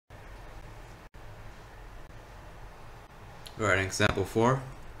Alright, in example 4,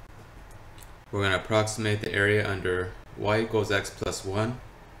 we're going to approximate the area under y equals x plus 1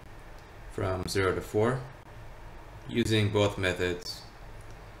 from 0 to 4 using both methods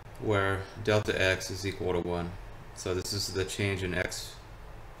where delta x is equal to 1. So this is the change in x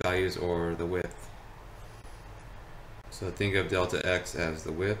values or the width. So think of delta x as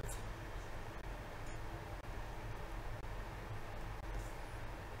the width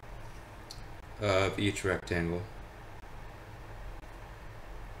of each rectangle.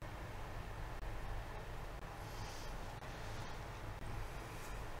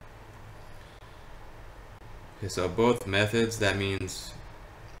 Okay, so both methods, that means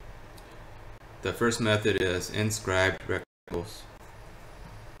the first method is inscribed rectangles.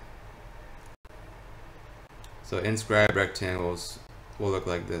 So inscribed rectangles will look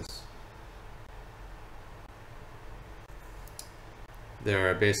like this.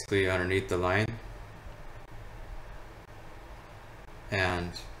 They're basically underneath the line,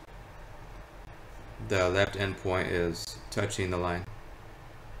 and the left endpoint is touching the line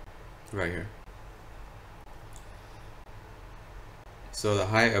right here. So the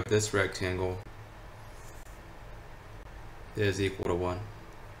height of this rectangle is equal to 1.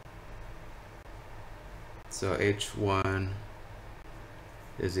 So h1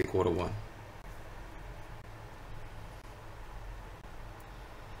 is equal to 1.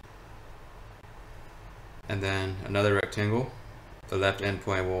 And then another rectangle, the left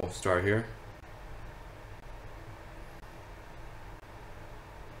endpoint will start here.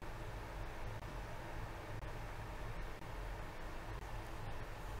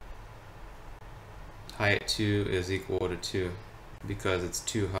 Height 2 is equal to 2 because it's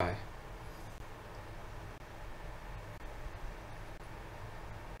too high.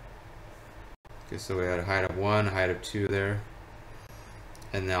 Okay, so we had a height of 1, a height of 2 there.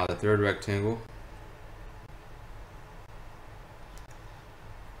 And now the third rectangle.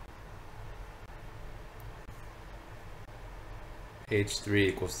 h3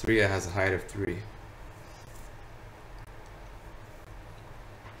 equals 3, it has a height of 3.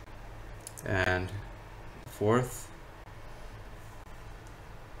 And fourth,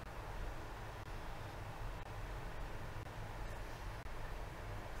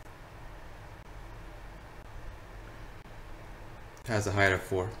 has a height of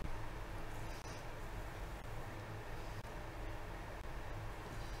 4.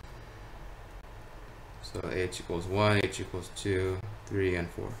 So h equals 1, h equals 2, 3, and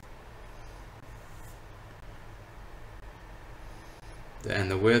 4.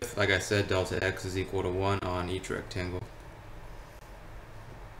 And the width, like I said, delta x is equal to 1 on each rectangle.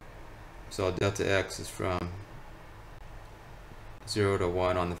 So delta x is from 0 to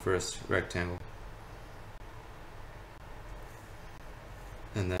 1 on the first rectangle.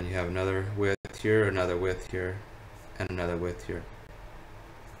 And then you have another width here, another width here, and another width here.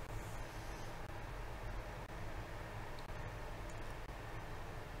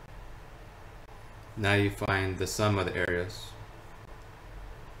 Now you find the sum of the areas.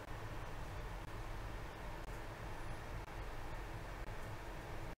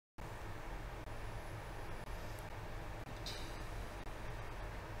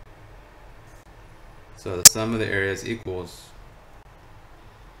 So the sum of the areas equals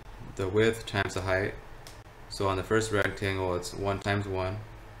the width times the height. So on the first rectangle it's 1 times 1.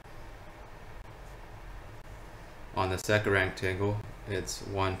 On the second rectangle it's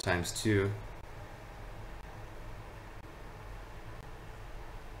 1 times 2.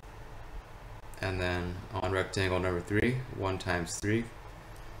 And then on rectangle number 3, 1 times 3.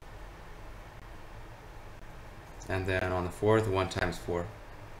 And then on the fourth, 1 times 4.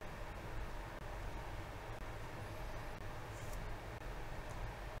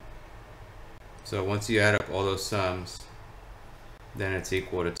 So once you add up all those sums, then it's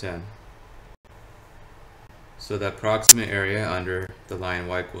equal to 10. So the approximate area under the line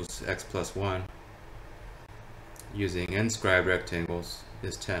y equals x plus 1 using inscribed rectangles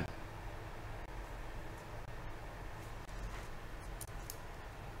is 10.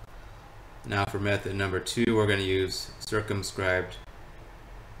 Now for method number 2, we're going to use circumscribed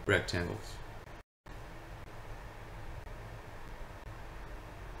rectangles.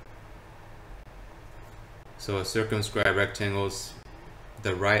 So circumscribed rectangles,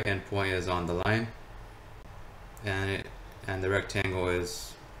 the right endpoint is on the line, and the rectangle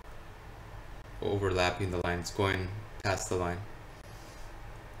is overlapping the line. It's going past the line.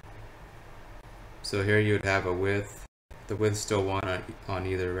 So here you would have a width. The width is still 1 on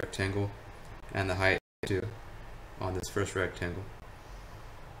either rectangle, and the height 2 on this first rectangle.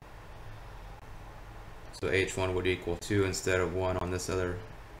 So h1 would equal 2 instead of 1 on this other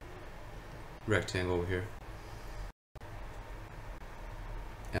rectangle over here.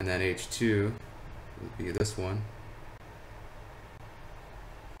 and then h2 would be this one.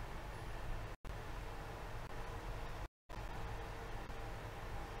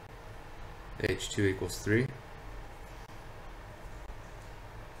 h2 equals 3.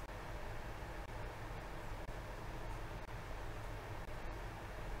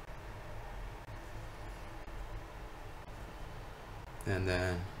 And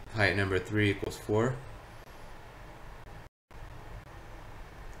then height number 3 equals 4.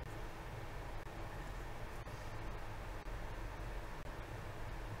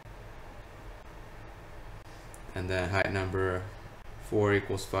 And then height number 4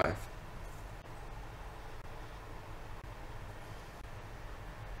 equals 5.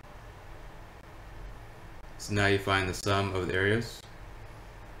 So now you find the sum of the areas.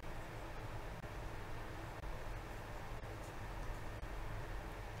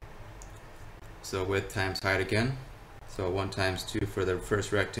 So width times height again. So 1 times 2 for the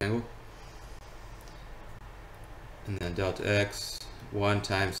first rectangle. And then delta x, 1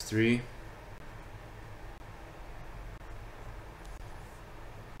 times 3.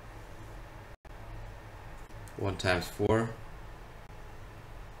 One times 4.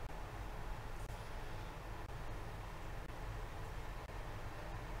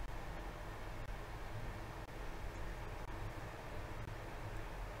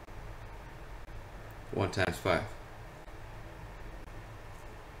 One times 5.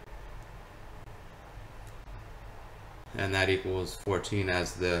 And that equals 14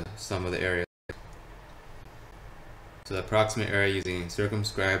 as the sum of the area. So the approximate area using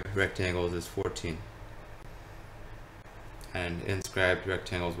circumscribed rectangles is 14. And inscribed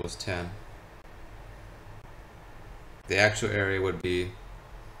rectangles was 10. The actual area would be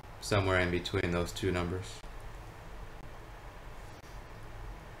somewhere in between those two numbers.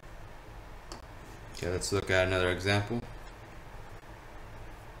 Okay, let's look at another example.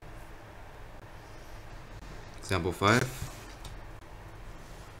 Example 5.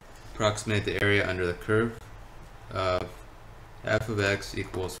 Approximate the area under the curve of f of x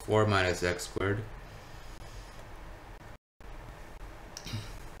equals 4 minus x squared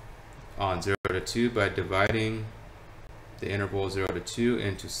on 0 to 2 by dividing the interval 0 to 2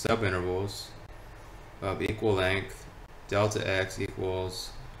 into subintervals of equal length. Delta x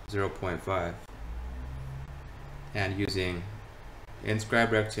equals 0.5, and using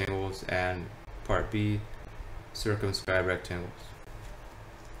inscribed rectangles and part B circumscribed rectangles.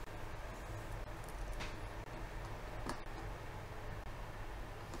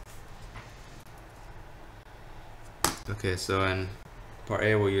 Okay, so in part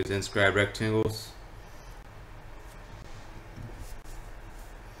A we'll use inscribed rectangles.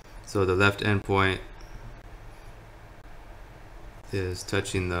 So the left endpoint is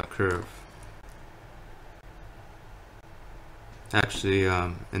touching the curve. Actually,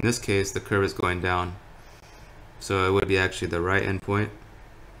 in this case the curve is going down, so it would be actually the right endpoint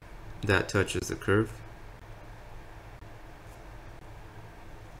that touches the curve.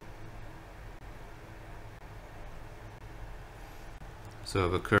 So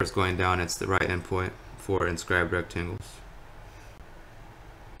if a curve is going down, it's the right endpoint for inscribed rectangles,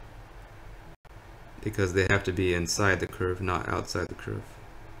 because they have to be inside the curve, not outside the curve.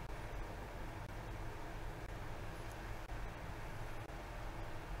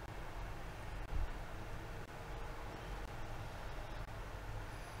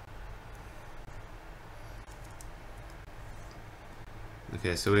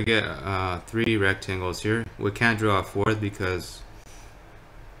 Okay, so we get 3 rectangles here. We can't draw a fourth because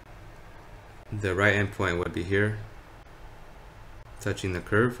the right endpoint would be here, touching the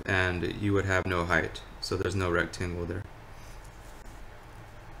curve, and you would have no height, so there's no rectangle there.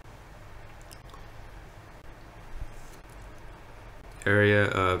 Area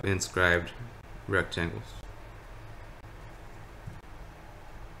of inscribed rectangles.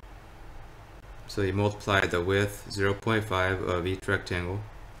 So you multiply the width 0.5 of each rectangle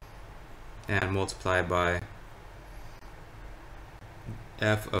and multiply by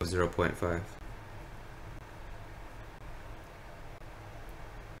f of 0.5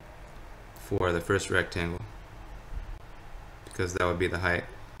 for the first rectangle, because that would be the height.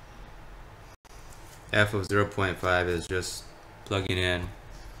 F of 0.5 is just plugging in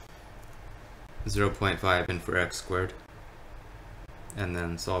 0.5 in for x squared and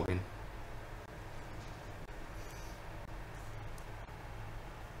then solving.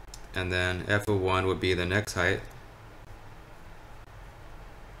 And then f of 1 would be the next height,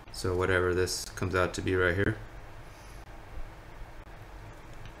 so whatever this comes out to be right here.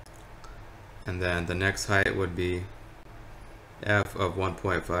 And then the next height would be f of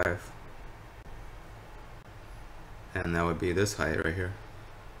 1.5, and that would be this height right here.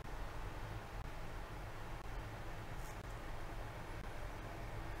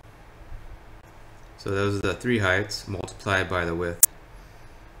 So those are the three heights multiplied by the width.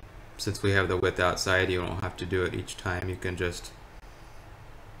 Since we have the width outside, you don't have to do it each time. You can just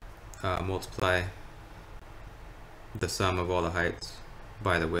multiply the sum of all the heights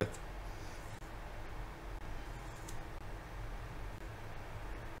by the width.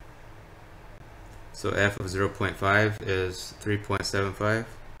 So f of 0.5 is 3.75.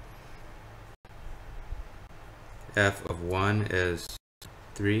 F of 1 is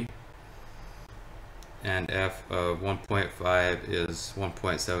 3. And f of 1.5 is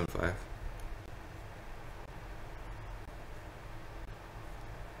 1.75.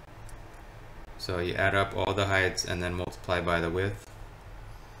 So you add up all the heights and then multiply by the width.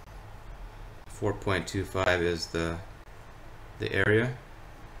 4.25 is the area,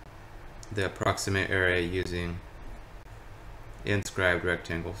 the approximate area using inscribed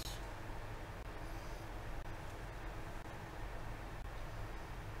rectangles.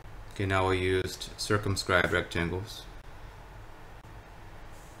 Okay, now we used circumscribed rectangles.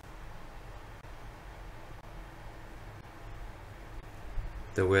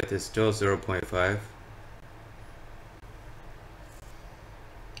 The width is still 0.5.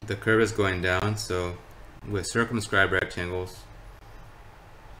 The curve is going down, so with circumscribed rectangles,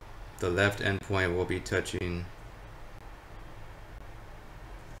 the left endpoint will be touching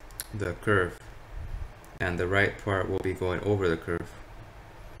the curve, and the right part will be going over the curve.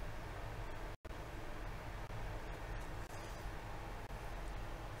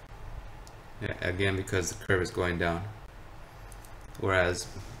 Again, because the curve is going down. Whereas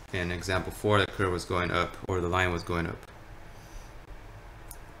in example 4, the curve was going up, or the line was going up.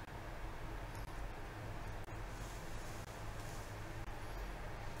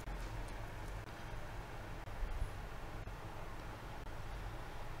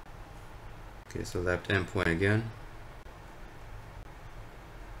 Okay, so left endpoint again.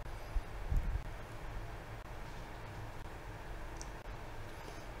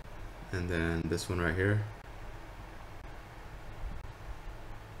 And then this one right here.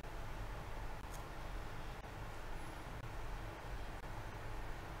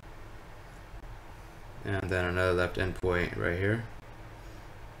 And then another left endpoint right here.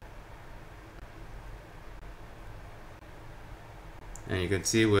 And you can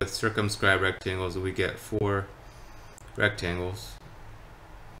see with circumscribed rectangles we get 4 rectangles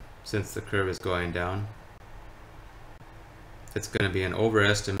since the curve is going down. It's going to be an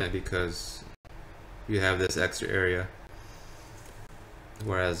overestimate because you have this extra area,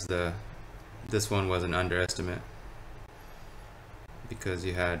 whereas this one was an underestimate because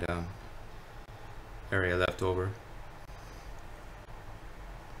you had area left over.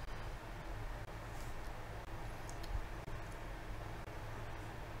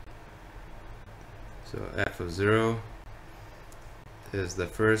 So f of 0 is the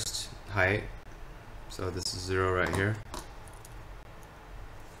first height, so this is 0 right here.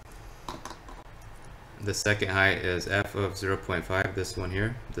 The second height is f of 0.5, this one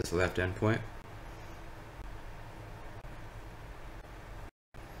here, this left endpoint.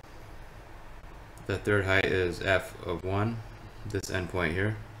 The third height is f of 1, this endpoint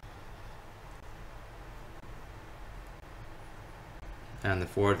here. And the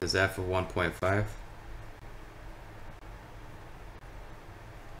fourth is f of 1.5.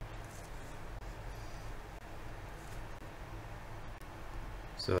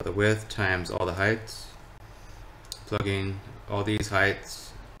 So the width times all the heights, plugging all these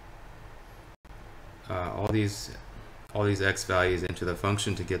heights, all these x values into the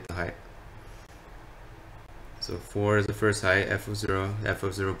function to get the height. So 4 is the first height, f of 0, f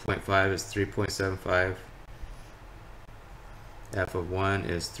of 0.5 is 3.75, f of 1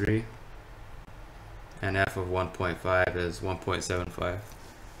 is 3, and f of 1.5 is 1.75.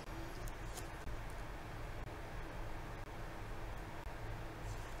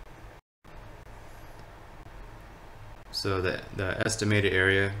 So the estimated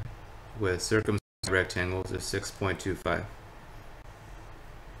area with circumscribed rectangles is 6.25.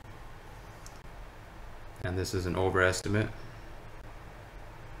 And this is an overestimate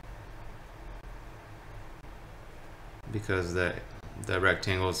because the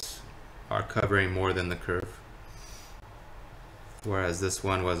rectangles are covering more than the curve, whereas this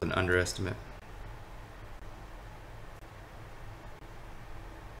one was an underestimate.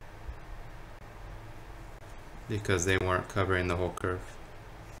 Because they weren't covering the whole curve.